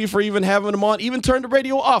got mad at me for even having him on, even turned the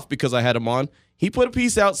radio off because I had him on. He put a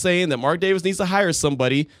piece out saying that Mark Davis needs to hire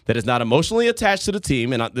somebody that is not emotionally attached to the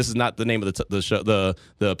team. And this is not the name of the show,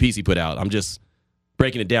 the piece he put out. I'm just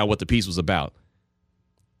breaking it down what the piece was about.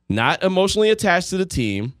 Not emotionally attached to the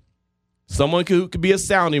team. Someone who could be a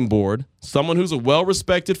sounding board. Someone who's a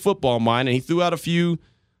well-respected football mind. And he threw out a few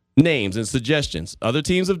names and suggestions. Other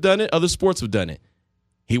teams have done it. Other sports have done it.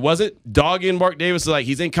 He wasn't dogging Mark Davis like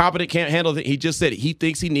he's incompetent, can't handle it. He just said he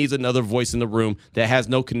thinks he needs another voice in the room that has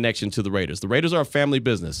no connection to the Raiders. The Raiders are a family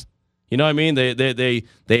business. You know what I mean?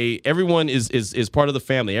 They everyone is part of the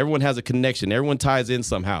family. Everyone has a connection. Everyone ties in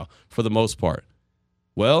somehow for the most part.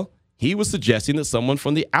 Well, he was suggesting that someone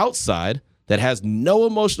from the outside that has no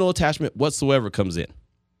emotional attachment whatsoever comes in.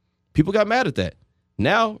 People got mad at that.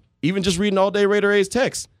 Now, even just reading All Day Raider A's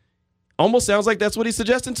text, almost sounds like that's what he's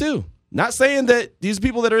suggesting too. Not saying that these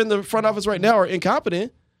people that are in the front office right now are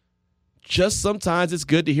incompetent. Just sometimes it's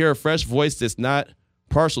good to hear a fresh voice that's not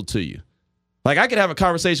partial to you. Like I could have a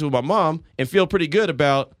conversation with my mom and feel pretty good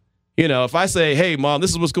about, if I say, hey, Mom, this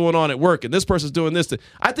is what's going on at work and this person's doing this.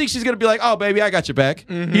 I think she's going to be like, oh, baby, I got your back.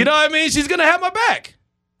 Mm-hmm. You know what I mean? She's going to have my back.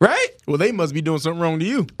 Right? Well, they must be doing something wrong to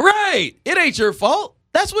you. Right. It ain't your fault.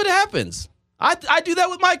 That's what happens. I do that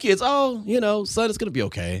with my kids. Oh, son, it's going to be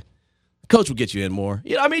okay. Coach will get you in more.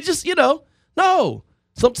 No.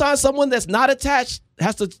 Sometimes someone that's not attached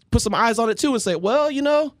has to put some eyes on it too and say, well,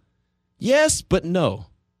 yes, but no.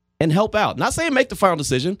 And help out. Not saying make the final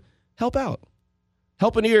decision. Help out.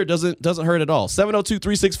 Helping ear doesn't hurt at all.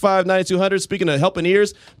 702-365-9200. Speaking of helping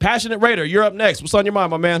ears, Passionate Raider, you're up next. What's on your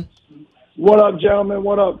mind, my man? What up, gentlemen?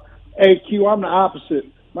 What up? Hey, Q, I'm the opposite.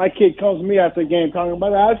 My kid comes to me after the game talking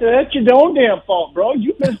about it. I said, that's your own damn fault, bro.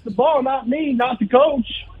 You missed the ball, not me, not the coach.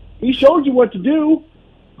 He showed you what to do.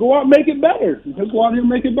 Go out and make it better. Just go out here and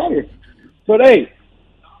make it better. But, hey,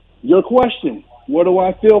 your question, what do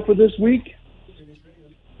I feel for this week?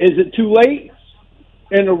 Is it too late?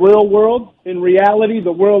 In the real world, in reality,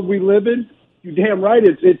 the world we live in, you're damn right.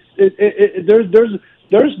 There's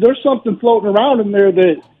something floating around in there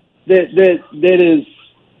that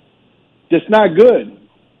is not good.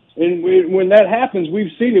 And when that happens,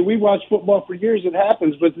 we've seen it. We've watched football for years. It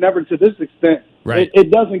happens, but never to this extent. Right.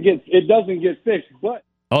 It doesn't get fixed. But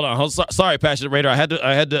hold on. Sorry, Passionate Raider. I had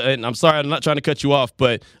to, and I'm sorry, I'm not trying to cut you off,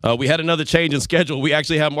 but we had another change in schedule. We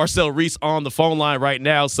actually have Marcel Reese on the phone line right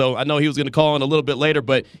now, so I know he was going to call in a little bit later,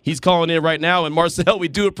 but he's calling in right now. And Marcel, we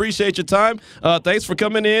do appreciate your time. Thanks for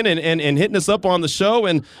coming in and hitting us up on the show.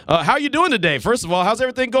 And how are you doing today? First of all, how's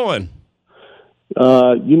everything going?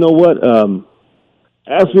 You know what?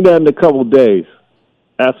 Ask me that in a couple of days.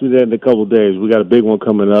 We got a big one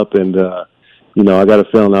coming up, and I got a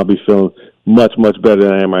feeling I'll be feeling much, much better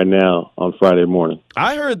than I am right now on Friday morning.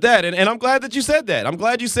 I heard that, and I'm glad that you said that. I'm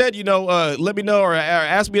glad you said, let me know or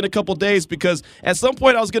ask me in a couple of days, because at some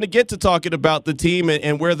point I was going to get to talking about the team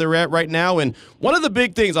and where they're at right now. And one of the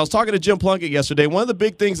big things, I was talking to Jim Plunkett yesterday, one of the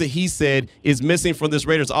big things that he said is missing from this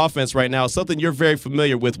Raiders offense right now is something you're very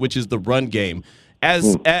familiar with, which is the run game.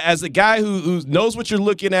 As a guy who knows what you're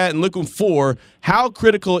looking at and looking for, how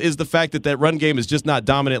critical is the fact that run game is just not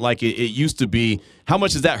dominant like it used to be? How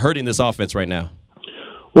much is that hurting this offense right now?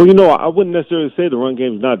 Well, I wouldn't necessarily say the run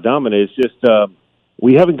game is not dominant. It's just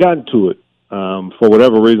we haven't gotten to it. For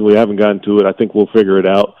whatever reason, we haven't gotten to it. I think we'll figure it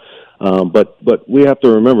out. But we have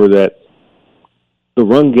to remember that the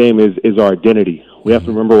run game is our identity. We have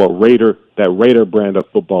to remember what Raider brand of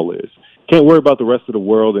football is. can't worry about the rest of the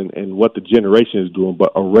world and what the generation is doing,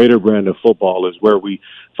 but a Raider brand of football is where we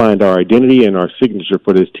find our identity and our signature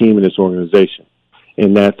for this team and this organization.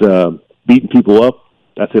 And that's beating people up,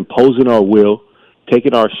 that's imposing our will,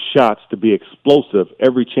 taking our shots to be explosive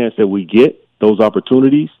every chance that we get, those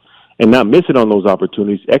opportunities, and not missing on those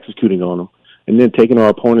opportunities, executing on them, and then taking our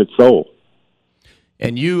opponent's soul.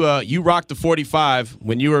 And you rocked the 45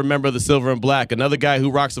 when you were a member of the Silver and Black. Another guy who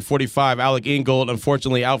rocks the 45, Alec Ingold,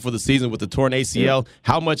 unfortunately out for the season with the torn ACL. Yeah.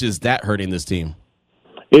 How much is that hurting this team?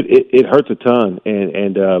 It hurts a ton,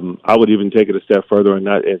 and I would even take it a step further and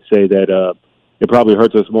say that it probably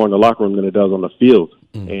hurts us more in the locker room than it does on the field,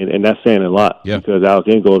 and that's saying a lot because Alec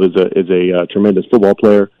Ingold is a tremendous football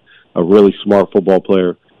player, a really smart football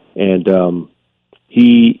player, and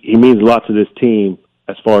he means a lot to this team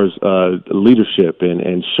as far as leadership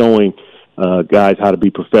and showing guys how to be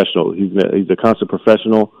professional. He's a constant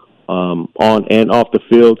professional on and off the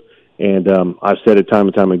field, and I've said it time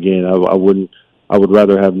and time again. I would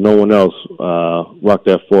rather have no one else rock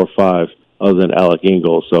that 4 or 5 other than Alec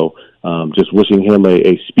Ingold. So just wishing him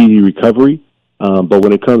a speedy recovery. But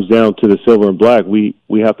when it comes down to the Silver and Black, we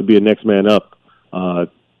have to be a next man up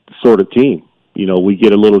sort of team. You know, we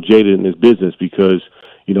get a little jaded in this business because,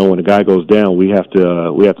 you know, when a guy goes down, we have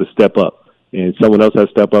to step up, and someone else has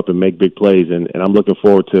to step up and make big plays. And I'm looking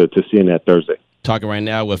forward to seeing that Thursday. Talking right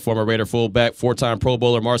now with former Raider fullback, 4-time Pro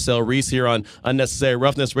Bowler Marcel Reese here on Unnecessary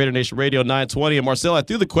Roughness, Raider Nation Radio 920. And Marcel, I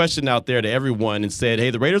threw the question out there to everyone and said, hey,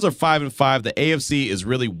 the Raiders are 5-5. The AFC is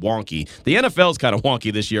really wonky. The NFL is kind of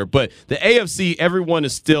wonky this year, but the AFC, everyone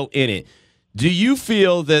is still in it. Do you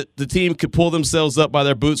feel that the team could pull themselves up by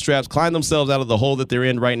their bootstraps, climb themselves out of the hole that they're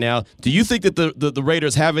in right now? Do you think that the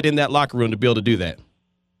Raiders have it in that locker room to be able to do that?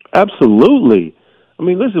 Absolutely. I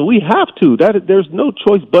mean, listen, we have to. There's no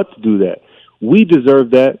choice but to do that. We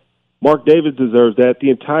deserve that. Mark Davis deserves that.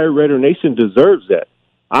 The entire Raider Nation deserves that.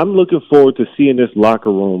 I'm looking forward to seeing this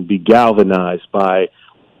locker room be galvanized by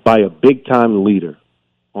a big-time leader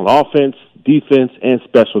on offense, defense, and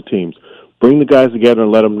special teams. Bring the guys together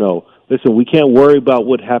and let them know, listen, we can't worry about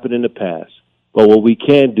what happened in the past, but what we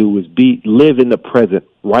can do is live in the present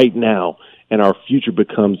right now, and our future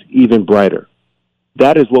becomes even brighter.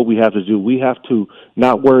 That is what we have to do. We have to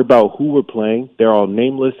not worry about who we're playing. They're all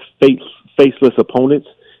nameless, faceless opponents,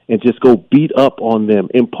 and just go beat up on them,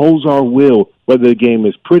 impose our will, whether the game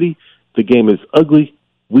is pretty, the game is ugly,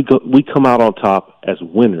 we come out on top as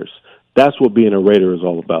winners. That's what being a Raider is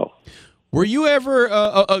all about. Were you ever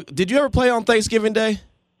did you ever play on Thanksgiving Day?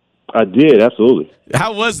 I did, absolutely.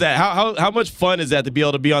 How was that? How much fun is that to be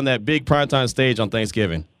able to be on that big primetime stage on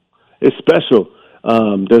Thanksgiving? It's special.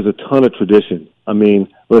 There's a ton of tradition. I mean,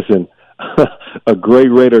 listen, a great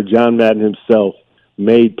Raider, John Madden himself,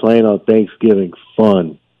 made playing on Thanksgiving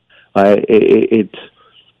fun. It's,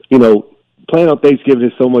 you know, playing on Thanksgiving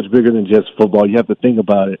is so much bigger than just football. You have to think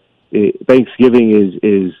about it. Thanksgiving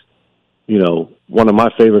is, you know, one of my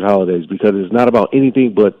favorite holidays because it's not about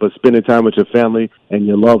anything but spending time with your family and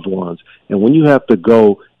your loved ones. And when you have to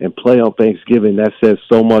go and play on Thanksgiving, that says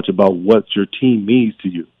so much about what your team means to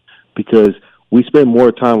you, because we spend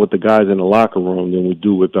more time with the guys in the locker room than we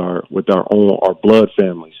do with our blood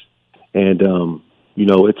families. And you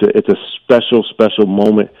know, it's a special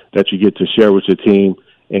moment that you get to share with your team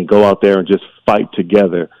and go out there and just fight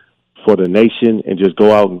together for the nation and just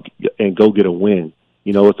go out and go get a win.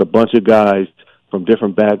 You know, it's a bunch of guys from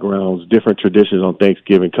different backgrounds, different traditions on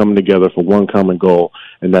Thanksgiving coming together for one common goal,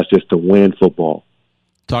 and that's just to win football.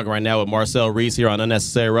 Talking right now with Marcel Reese here on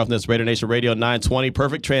Unnecessary Roughness, Raider Nation Radio 920.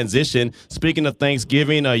 Perfect transition. Speaking of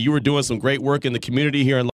Thanksgiving, you were doing some great work in the community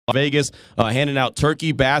here in Las Vegas, handing out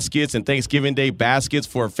turkey baskets and Thanksgiving Day baskets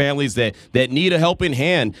for families that need a helping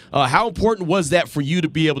hand. How important was that for you to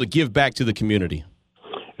be able to give back to the community?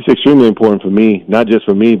 It's extremely important for me, not just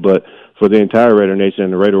for me, but for the entire Raider Nation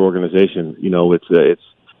and the Raider organization. You know,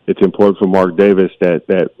 it's important for Mark Davis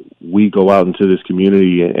that we go out into this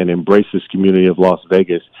community and embrace this community of Las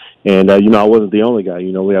Vegas. And, you know, I wasn't the only guy.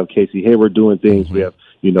 You know, we have Casey Hayward doing things. We have,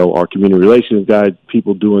 you know, our community relations guy,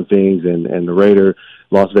 people doing things, and the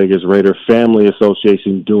Las Vegas Raider Family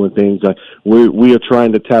Association doing things. We are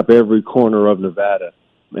trying to tap every corner of Nevada,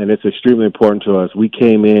 and it's extremely important to us. We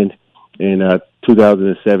came in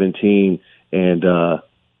 2017 and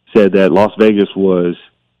said that Las Vegas was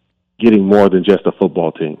getting more than just a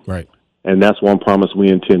football team. Right. And that's one promise we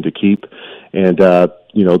intend to keep. And,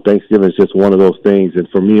 you know, Thanksgiving is just one of those things. And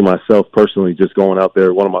for me, myself personally, just going out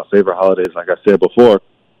there, one of my favorite holidays, like I said before,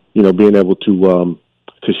 you know, being able to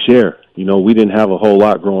share. You know, we didn't have a whole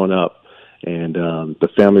lot growing up. And the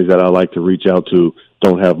families that I like to reach out to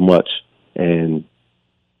don't have much. And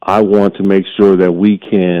I want to make sure that we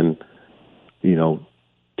can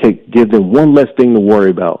give them one less thing to worry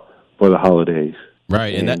about for the holidays.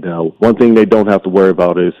 Right, and one thing they don't have to worry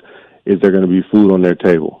about is there going to be food on their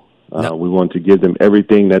table. We want to give them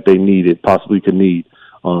everything that they possibly could need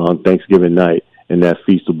on Thanksgiving night, and that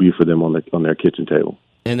feast will be for them on their kitchen table.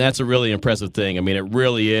 And that's a really impressive thing. I mean, it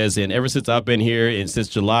really is. And ever since I've been here and since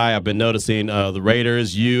July, I've been noticing the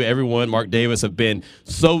Raiders, everyone, Mark Davis, have been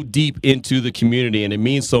so deep into the community, and it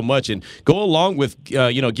means so much. And go along with,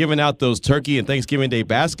 giving out those turkey and Thanksgiving Day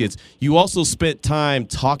baskets, you also spent time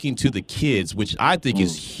talking to the kids, which I think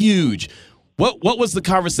is huge. What was the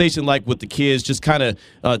conversation like with the kids, just kind of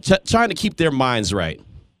trying to keep their minds right?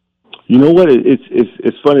 You know what?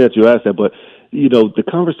 It's funny that you asked that, but the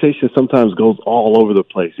conversation sometimes goes all over the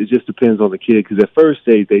place. It just depends on the kid, because at first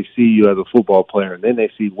they see you as a football player, and then they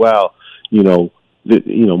see, wow,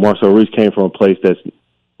 Marcel Reese came from a place that's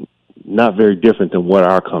not very different than what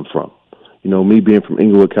I come from. Me being from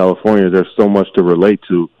Inglewood, California, there's so much to relate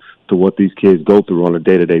to what these kids go through on a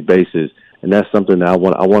day-to-day basis, and that's something that I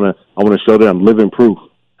want to show that I'm living proof.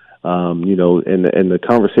 And the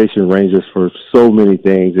conversation ranges for so many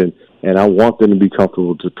things, and I want them to be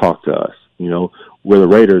comfortable to talk to us. We're the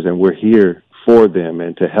Raiders, and we're here for them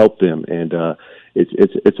and to help them. And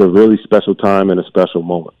it's a really special time and a special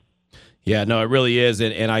moment. Yeah, no, it really is,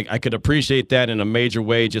 and I could appreciate that in a major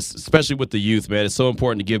way, just especially with the youth, man. It's so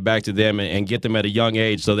important to give back to them and get them at a young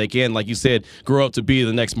age so they can, like you said, grow up to be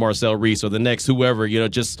the next Marcel Reese or the next whoever.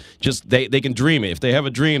 Just they can dream it. If they have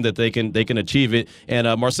a dream, that they can achieve it. And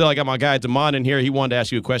Marcel, I got my guy Damon in here. He wanted to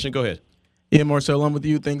ask you a question. Go ahead. Yeah, Marcel, I'm with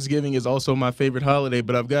you. Thanksgiving is also my favorite holiday,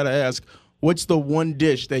 but I've got to ask, what's the one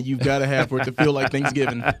dish that you've got to have for it to feel like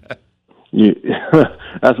Thanksgiving? Yeah,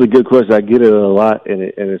 that's a good question. I get it a lot, and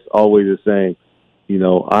it's always the same.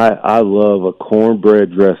 I love a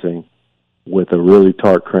cornbread dressing with a really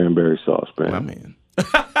tart cranberry sauce, man. My man.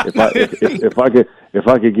 if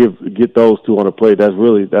I could get those two on a plate,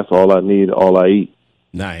 that's all I need, all I eat.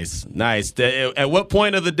 Nice. At what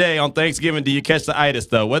point of the day on Thanksgiving do you catch the itis,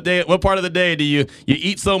 though? What part of the day do you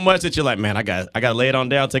eat so much that you're like, man, I got to lay it on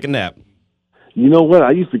down, take a nap? You know what?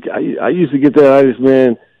 I used to get that itis,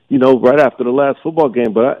 man, right after the last football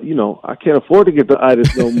game, but I can't afford to get the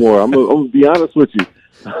itis no more. I'm gonna be honest with you.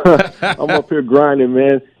 I'm up here grinding,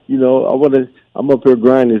 man. I'm up here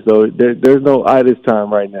grinding, so there's no itis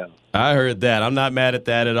time right now. I heard that. I'm not mad at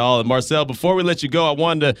that at all. And Marcel, before we let you go, I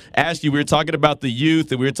wanted to ask you, we were talking about the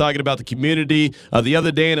youth and we were talking about the community. The other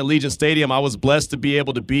day in Allegiant Stadium, I was blessed to be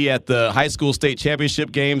able to be at the high school state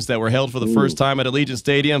championship games that were held for the first time at Allegiant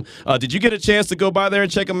Stadium. Did you get a chance to go by there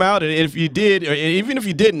and check them out? And if you did, or even if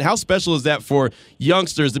you didn't, how special is that for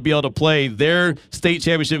youngsters to be able to play their state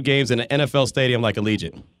championship games in an NFL stadium like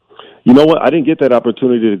Allegiant? You know what? I didn't get that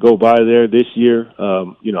opportunity to go by there this year. I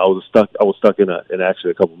was stuck in actually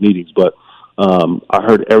a couple meetings, but I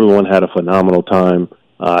heard everyone had a phenomenal time.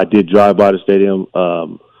 I did drive by the stadium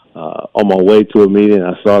on my way to a meeting.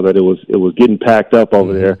 I saw that it was getting packed up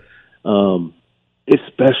over there. It's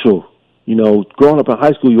special. Growing up in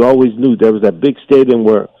high school, you always knew there was that big stadium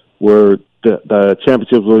where the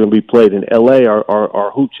championships were going to be played. In L.A.,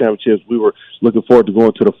 our hoop championships, we were looking forward to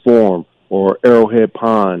going to the Forum or Arrowhead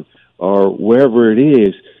Pond, or wherever it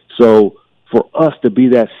is. So for us to be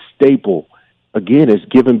that staple, again, it's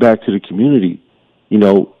giving back to the community.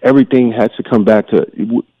 Everything should come back to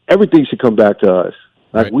us.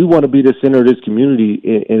 Like, right. We want to be the center of this community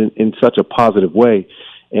in such a positive way.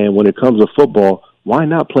 And when it comes to football, why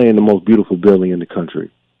not play in the most beautiful building in the country?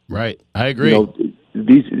 Right. I agree.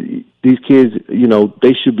 These kids,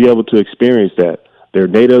 they should be able to experience that. They're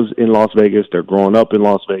natives in Las Vegas. They're growing up in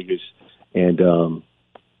Las Vegas, and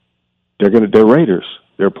they're Raiders.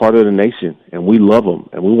 They're part of the nation, and we love them,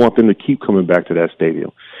 and we want them to keep coming back to that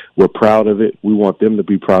stadium. We're proud of it. We want them to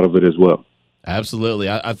be proud of it as well. Absolutely.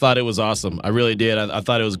 I thought it was awesome. I really did. I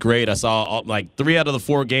thought it was great. I saw 3 out of the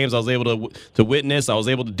 4 games I was able to witness. I was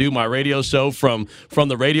able to do my radio show from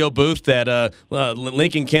the radio booth that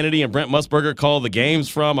Lincoln Kennedy and Brent Musburger called the games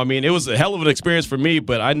from. I mean, it was a hell of an experience for me,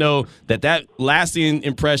 but I know that lasting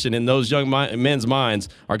impression in those young men's minds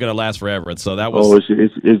are going to last forever. And so that was...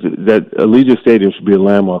 it's that Allegiant Stadium should be a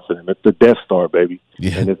landmark for them. It's the Death Star, baby.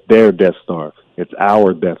 Yeah. And it's their Death Star. It's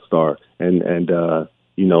our Death Star. And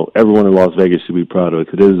everyone in Las Vegas should be proud of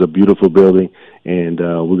it, because it is a beautiful building, and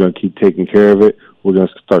we're going to keep taking care of it. We're going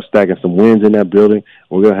to start stacking some wins in that building.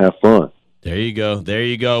 We're going to have fun. There you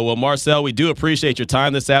go. Well, Marcel, we do appreciate your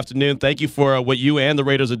time this afternoon. Thank you for what you and the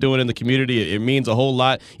Raiders are doing in the community. It means a whole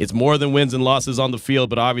lot. It's more than wins and losses on the field,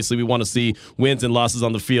 but obviously we want to see wins and losses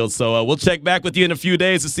on the field. So we'll check back with you in a few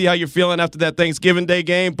days to see how you're feeling after that Thanksgiving Day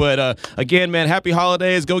game. But again, man, happy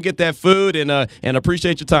holidays. Go get that food, and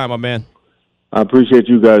appreciate your time, my man. I appreciate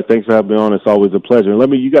you guys. Thanks for having me on. It's always a pleasure.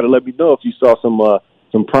 And you got to let me know if you saw some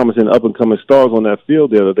promising up-and-coming stars on that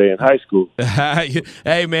field the other day in high school.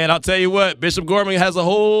 Hey, man, I'll tell you what. Bishop Gorman has a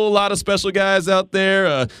whole lot of special guys out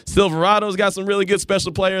there. Silverado's got some really good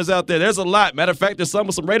special players out there. There's a lot. Matter of fact, there's some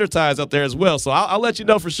with some Raider ties out there as well. So I'll let you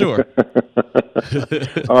know for sure.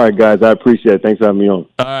 All right, guys. I appreciate it. Thanks for having me on.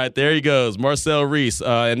 All right, there he goes, Marcel Reese.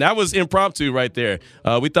 And that was impromptu right there.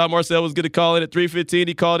 We thought Marcel was going to call in at 3:15.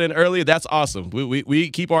 He called in earlier. That's awesome. We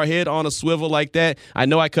keep our head on a swivel like that. I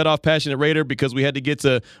know I cut off Passionate Raider because we had to get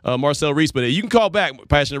to Marcel Reese, but you can call back,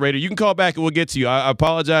 Passionate Raider. You can call back and we'll get to you. I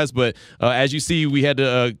apologize, but as you see, we had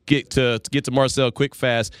to get to Marcel quick,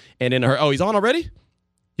 fast, and then he's on already?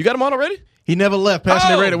 You got him on already? He never left.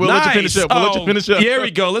 Passionate Raider. We'll let you finish up. We'll let you finish up. Here we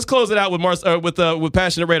go. Let's close it out with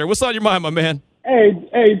Passionate Raider. What's on your mind, my man?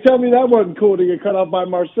 Hey, tell me that wasn't cool to get cut off by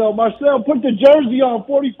Marcel. Marcel, put the jersey on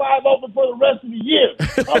 45 open for the rest of the year.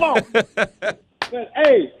 Come on.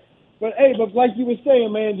 But like you were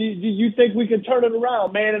saying, man, do you think we can turn it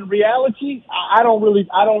around, man? In reality, I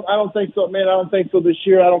don't think so, man. I don't think so this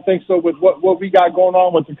year. I don't think so with what we got going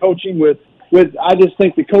on with the coaching. I just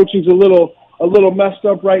think the coaching's a little messed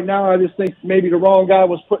up right now. I just think maybe the wrong guy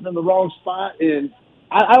was put in the wrong spot, and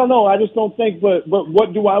I don't know. I just don't think. But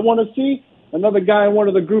what do I want to see? Another guy in one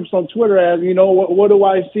of the groups on Twitter asked, what do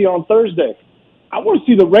I see on Thursday? I want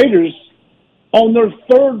to see the Raiders on their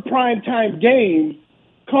third primetime game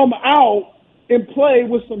come out and play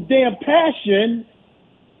with some damn passion,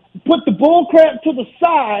 put the bull crap to the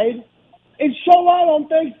side, and show out on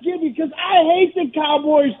Thanksgiving, because I hate the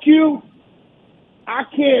Cowboys, Q. I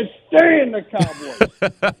can't stand the Cowboys.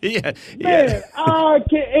 Man, I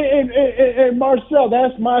can't. And Marcel,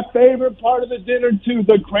 that's my favorite part of the dinner, too,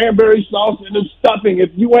 the cranberry sauce and the stuffing.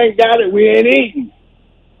 If you ain't got it, we ain't eating.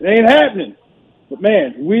 It ain't happening. But,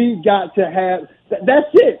 man, we got to have –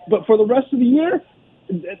 that's it. But for the rest of the year,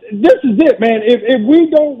 this is it, man. If we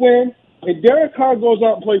don't win, if Derek Carr goes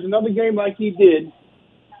out and plays another game like he did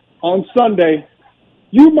on Sunday,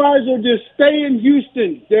 you might as well just stay in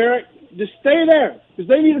Houston, Derek. Just stay there, because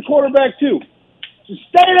they need a quarterback too. Just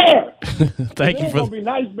stay there. Thank you for. It's gonna be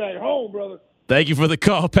nice back home, brother. Thank you for the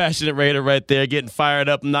call, Passionate Raider, right there, getting fired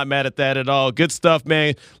up. I'm not mad at that at all. Good stuff,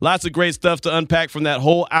 man. Lots of great stuff to unpack from that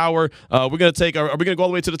whole hour. Are we gonna go all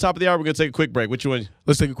the way to the top of the hour? We're gonna take a quick break. Which one?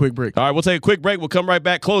 Let's take a quick break. All right, we'll take a quick break. We'll come right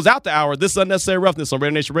back, close out the hour. This is Unnecessary Roughness on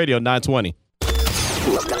Raider Nation Radio 920.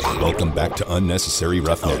 Welcome back to Unnecessary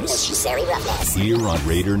Roughness. Here on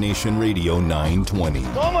Raider Nation Radio 920.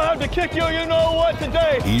 I'm going to have to kick you know what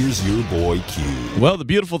today. Here's your boy Q. Well, the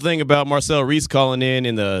beautiful thing about Marcel Reese calling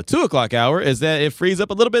in the 2 o'clock hour is that it frees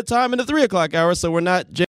up a little bit of time in the 3 o'clock hour, so we're not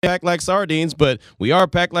packed like sardines, but we are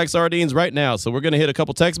packed like sardines right now. So we're going to hit a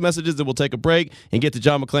couple text messages, then we'll take a break and get to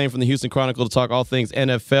John McClain from the Houston Chronicle to talk all things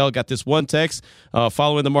NFL. Got this one text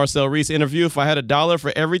following the Marcel Reese interview. If I had $1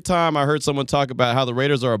 for every time I heard someone talk about how the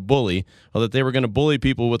Raiders are a bully or that they were going to bully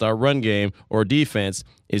people with our run game or defense,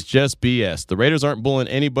 it's just BS. The Raiders aren't bullying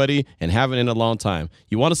anybody and haven't in a long time.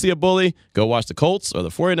 You want to see a bully? Go watch the Colts or the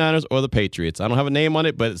 49ers or the Patriots. I don't have a name on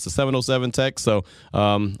it, but it's a 707 text. So,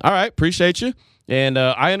 all right, appreciate you. And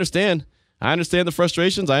I understand. I understand the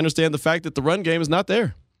frustrations. I understand the fact that the run game is not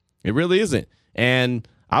there. It really isn't. And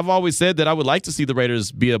I've always said that I would like to see the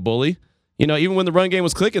Raiders be a bully. Even when the run game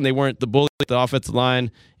was clicking, they weren't the bully, the offensive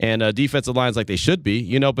line and defensive lines like they should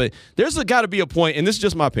be. But there's got to be a point, and this is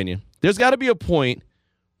just my opinion, there's got to be a point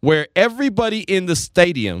where everybody in the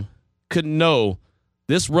stadium could know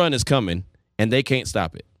this run is coming and they can't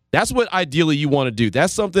stop it. That's what ideally you want to do.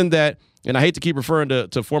 That's something that, and I hate to keep referring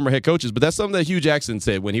to former head coaches, but that's something that Hugh Jackson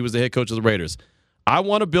said when he was the head coach of the Raiders. I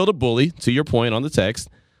want to build a bully, to your point on the text,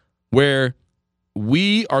 where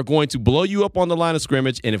we are going to blow you up on the line of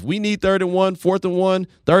scrimmage, and if we need 3rd and 1, 4th and 1,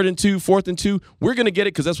 3rd and 2, 4th and 2, we're going to get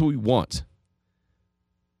it because that's what we want.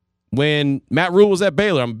 When Matt Rule was at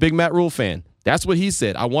Baylor, I'm a big Matt Rule fan. That's what he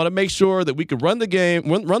said. I want to make sure that we can run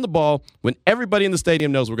the ball when everybody in the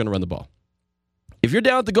stadium knows we're going to run the ball. If you're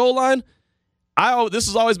down at the goal line, this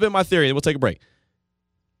has always been my theory, and we'll take a break.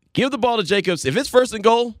 Give the ball to Jacobs. If it's 1st and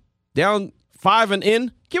goal, down 5 and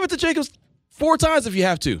in, give it to Jacobs 4 times if you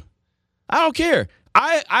have to. I don't care.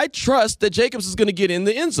 I trust that Jacobs is going to get in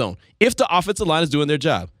the end zone if the offensive line is doing their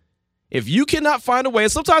job. If you cannot find a way,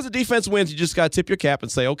 and sometimes the defense wins, you just got to tip your cap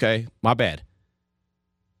and say, okay, my bad.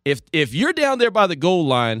 If you're down there by the goal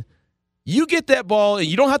line, you get that ball, and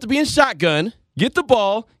you don't have to be in shotgun. Get the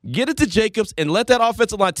ball, get it to Jacobs, and let that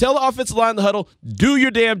offensive line, tell the offensive line in the huddle, do your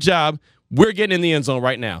damn job. We're getting in the end zone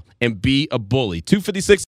right now, and be a bully.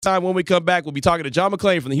 2:56 time when we come back. We'll be talking to John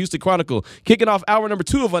McClain from the Houston Chronicle, kicking off hour number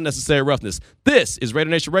 2 of Unnecessary Roughness. This is Raider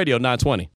Nation Radio 920.